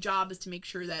 My only job is to make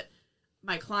sure that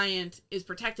my client is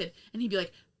protected. And he'd be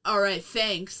like, all right,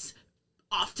 thanks.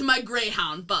 Off to my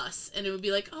Greyhound bus. And it would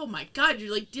be like, oh my God,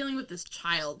 you're dealing with this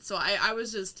child. So I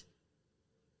was just,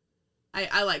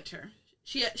 I liked her.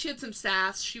 She had some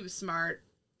sass. She was smart.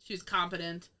 She was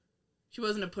competent. She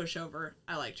wasn't a pushover.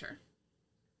 I liked her.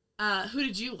 Who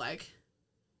did you like?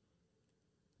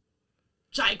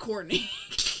 Jai Courtney.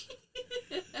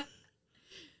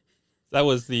 That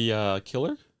was the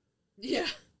killer? Yeah.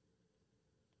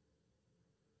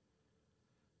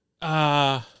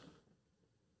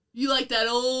 You like that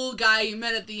old guy you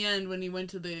met at the end when he went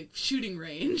to the shooting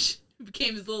range. Who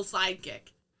became his little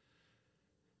sidekick.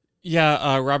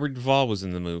 Yeah, Robert Duvall was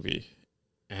in the movie.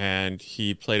 And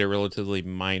he played a relatively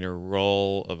minor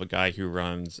role of a guy who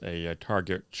runs a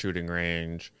target shooting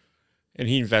range. And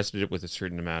he invested it with a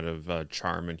certain amount of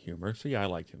charm and humor. So yeah, I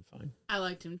liked him fine. I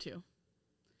liked him too.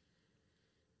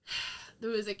 There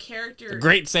was a character... The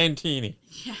Great Santini.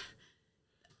 Yeah.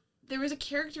 There was a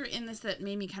character in this that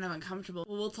made me kind of uncomfortable.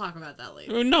 Well, we'll talk about that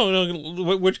later.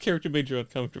 No. Which character made you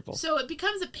uncomfortable? So it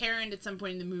becomes apparent at some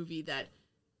point in the movie that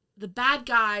the bad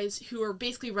guys who are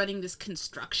basically running this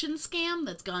construction scam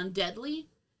that's gone deadly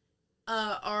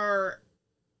are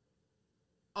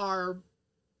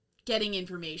getting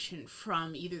information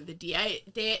from either the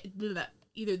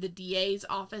DA's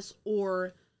office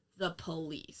or the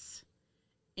police.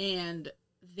 And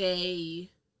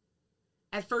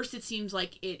at first it seems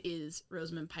like it is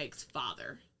Rosamund Pike's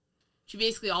father. She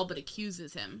basically all but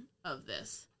accuses him of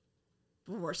this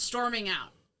before storming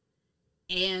out.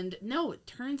 And no, it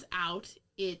turns out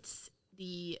it's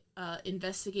the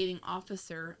investigating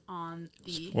officer on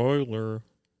the...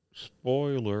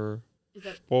 Spoiler. Is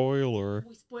that spoiler?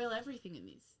 We spoil everything in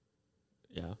these.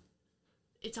 Yeah.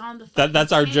 It's on the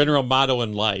That's our tin. general motto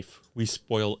in life. We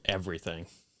spoil everything.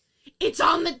 It's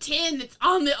on the tin. It's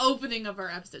on the opening of our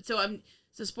episode. So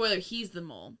spoiler, he's the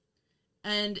mole.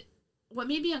 And what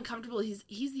made me uncomfortable, he's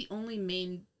the only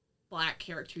main black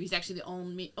character. He's actually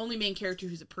the only main character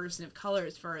who's a person of color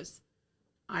as far as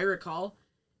I recall.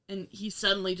 And he's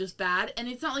suddenly just bad. And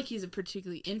it's not like he's a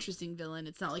particularly interesting villain.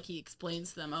 It's not like he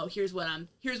explains to them, oh, here's what I'm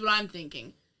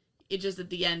thinking. It just at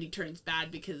the end he turns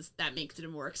bad because that makes it a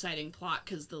more exciting plot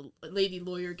because the lady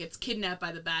lawyer gets kidnapped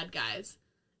by the bad guys.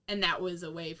 And that was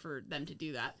a way for them to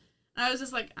do that. And I was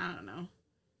just like, I don't know.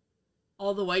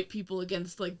 All the white people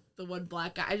against like the one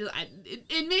black guy.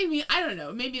 It made me, I don't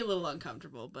know, it made me a little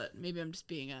uncomfortable, but maybe I'm just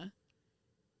being a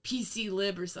PC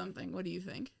lib or something. What do you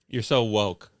think? You're so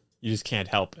woke. You just can't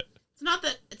help it. It's not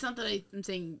that I'm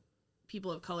saying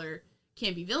people of color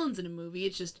can't be villains in a movie.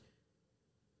 It's just,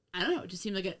 I don't know. It just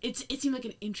seemed like it seemed like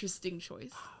an interesting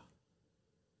choice.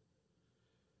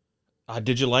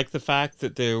 Did you like the fact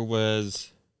that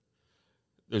there's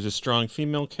a strong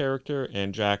female character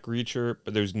and Jack Reacher,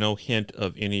 but there's no hint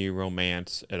of any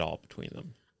romance at all between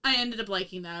them? I ended up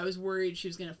liking that. I was worried she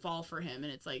was gonna fall for him,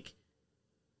 and it's like,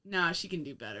 nah, she can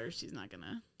do better. She's not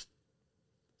gonna.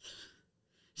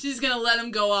 She's gonna let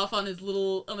him go off on his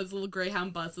little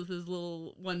Greyhound bus with his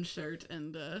little one shirt,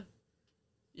 and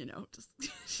just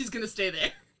she's gonna stay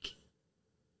there.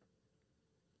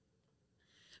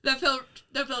 That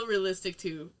felt realistic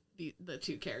to the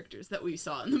two characters that we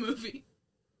saw in the movie.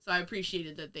 So I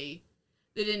appreciated that they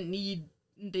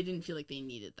didn't feel like they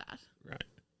needed that. Right.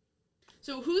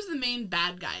 So who's the main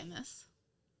bad guy in this?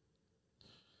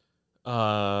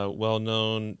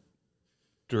 Well-known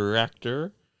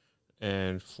director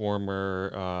and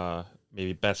former,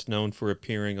 maybe best known for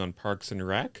appearing on Parks and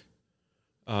Rec,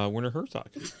 Werner Herzog.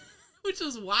 Which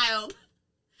was wild.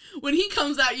 When he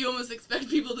comes out, you almost expect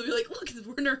people to be like, look, it's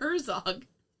Werner Herzog.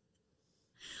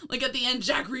 Like at the end,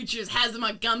 Jack Reacher has him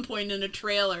at gunpoint in a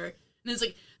trailer. And it's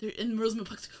like, and Rosamund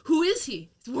Pike's like, who is he?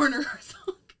 It's Werner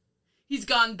Herzog. He's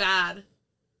gone bad.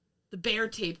 The bear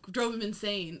tape drove him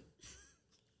insane.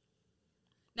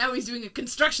 Now he's doing a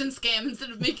construction scam instead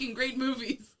of making great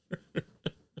movies.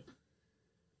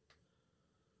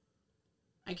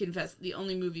 I confess, the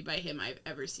only movie by him I've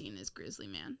ever seen is Grizzly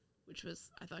Man, which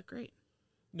was, I thought, great.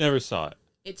 Never saw it.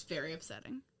 It's very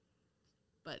upsetting,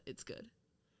 but it's good.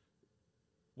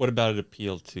 What about it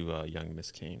appealed to young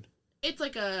Miss Kane? It's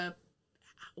like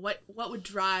what would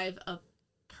drive a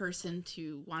person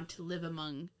to want to live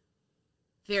among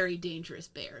very dangerous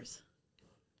bears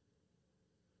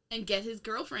and get his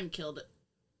girlfriend killed,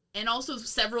 and also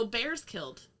several bears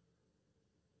killed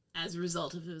as a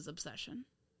result of his obsession.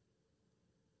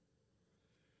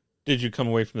 Did you come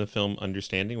away from the film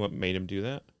understanding what made him do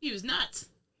that? He was nuts.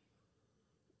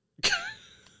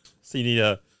 So you need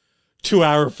a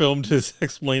 2-hour film to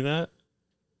explain that?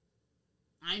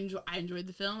 I enjoyed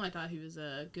the film. I thought he was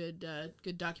a good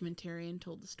documentarian,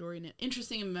 told the story in an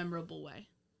interesting and memorable way.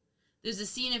 There's a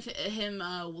scene of him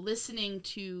listening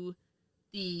to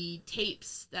the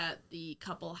tapes that the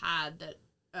couple had that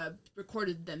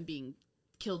recorded them being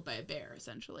killed by a bear,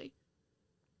 essentially.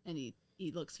 And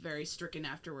he looks very stricken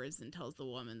afterwards and tells the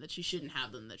woman that she shouldn't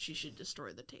have them, that she should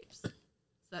destroy the tapes.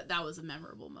 So that was a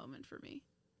memorable moment for me.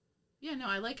 Yeah, no,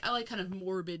 I like kind of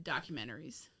morbid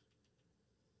documentaries.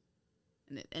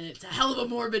 And it's a hell of a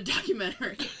morbid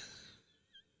documentary.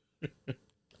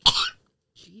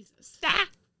 Jesus.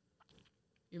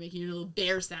 You're making your little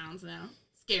bear sounds now.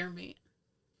 Scare me.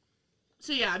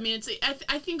 So yeah, I mean,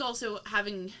 I think also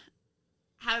having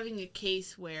a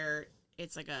case where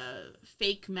it's like a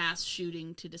fake mass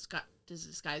shooting to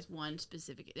disguise one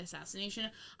specific assassination.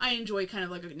 I enjoy kind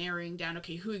of like narrowing down,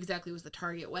 okay, who exactly was the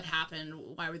target? What happened?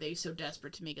 Why were they so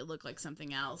desperate to make it look like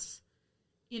something else?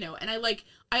 And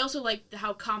I also like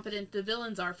how competent the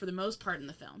villains are for the most part in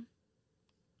the film.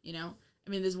 I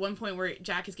mean, there's one point where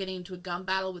Jack is getting into a gun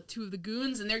battle with two of the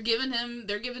goons, and they're giving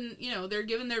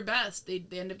their best. They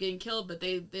end up getting killed, but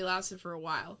they lasted for a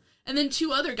while. And then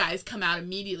two other guys come out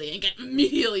immediately and get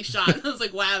immediately shot. And I was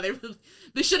like, wow,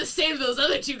 they should have saved those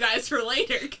other two guys for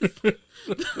later.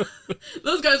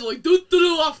 Those guys were like,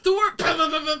 doo-doo-doo, off to work.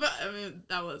 I mean,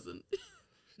 that wasn't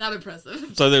not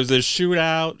impressive. So there's this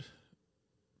shootout.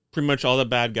 Pretty much all the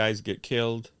bad guys get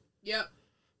killed. Yep.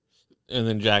 And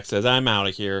then Jack says, I'm out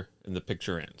of here. And the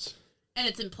picture ends. And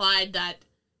it's implied that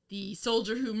the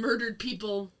soldier who murdered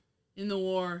people in the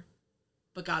war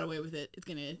but got away with it is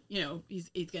going to, he's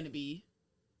going to be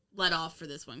let off for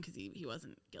this one because he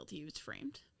wasn't guilty. He was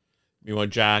framed. Meanwhile,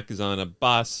 Jack is on a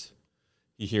bus.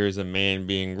 He hears a man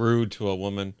being rude to a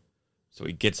woman. So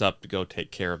he gets up to go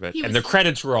take care of it, and the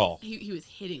credits roll. He was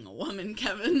hitting a woman,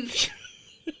 Kevin.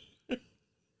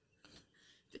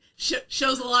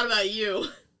 Shows a lot about you.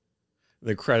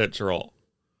 The credits roll.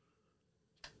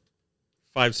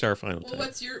 5-star final tag.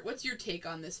 What's your take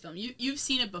on this film? You've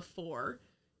seen it before.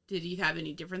 Did you have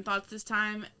any different thoughts this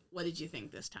time? What did you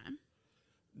think this time?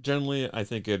 Generally, I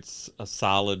think it's a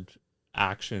solid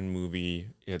action movie.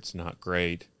 It's not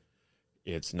great.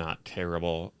 It's not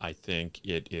terrible. I think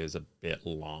it is a bit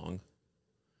long.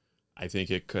 I think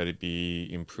it could be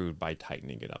improved by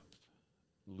tightening it up,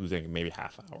 losing maybe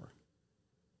half hour.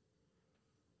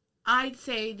 I'd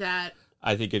say that...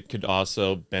 I think it could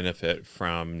also benefit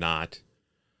from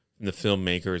the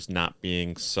filmmakers not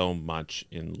being so much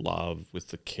in love with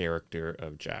the character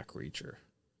of Jack Reacher.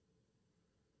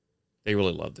 They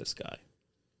really love this guy.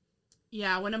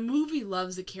 Yeah, when a movie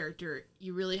loves a character,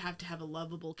 you really have to have a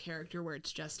lovable character where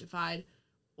it's justified,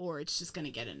 or it's just going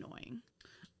to get annoying.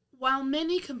 While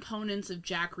many components of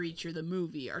Jack Reacher, the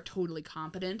movie, are totally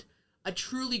competent, a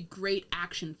truly great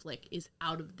action flick is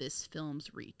out of this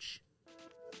film's reach.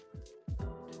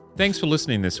 Thanks for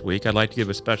listening this week. I'd like to give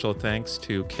a special thanks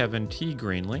to Kevin T.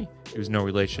 Greenlee, who's no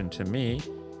relation to me.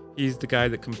 He's the guy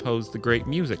that composed the great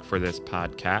music for this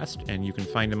podcast, and you can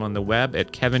find him on the web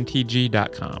at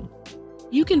kevintg.com.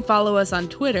 You can follow us on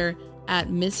Twitter at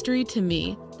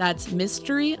mystery2me. That's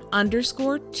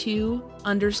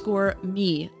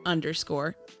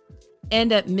mystery_2_me_.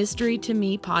 And at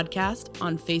Mystery2Me Podcast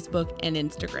on Facebook and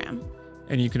Instagram.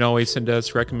 And you can always send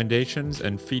us recommendations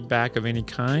and feedback of any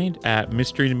kind at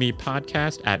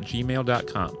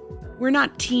mystery2mepodcast@gmail.com. We're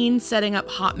not teens setting up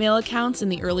Hotmail accounts in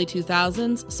the early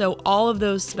 2000s, so all of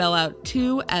those spell out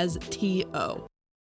 2 as T-O.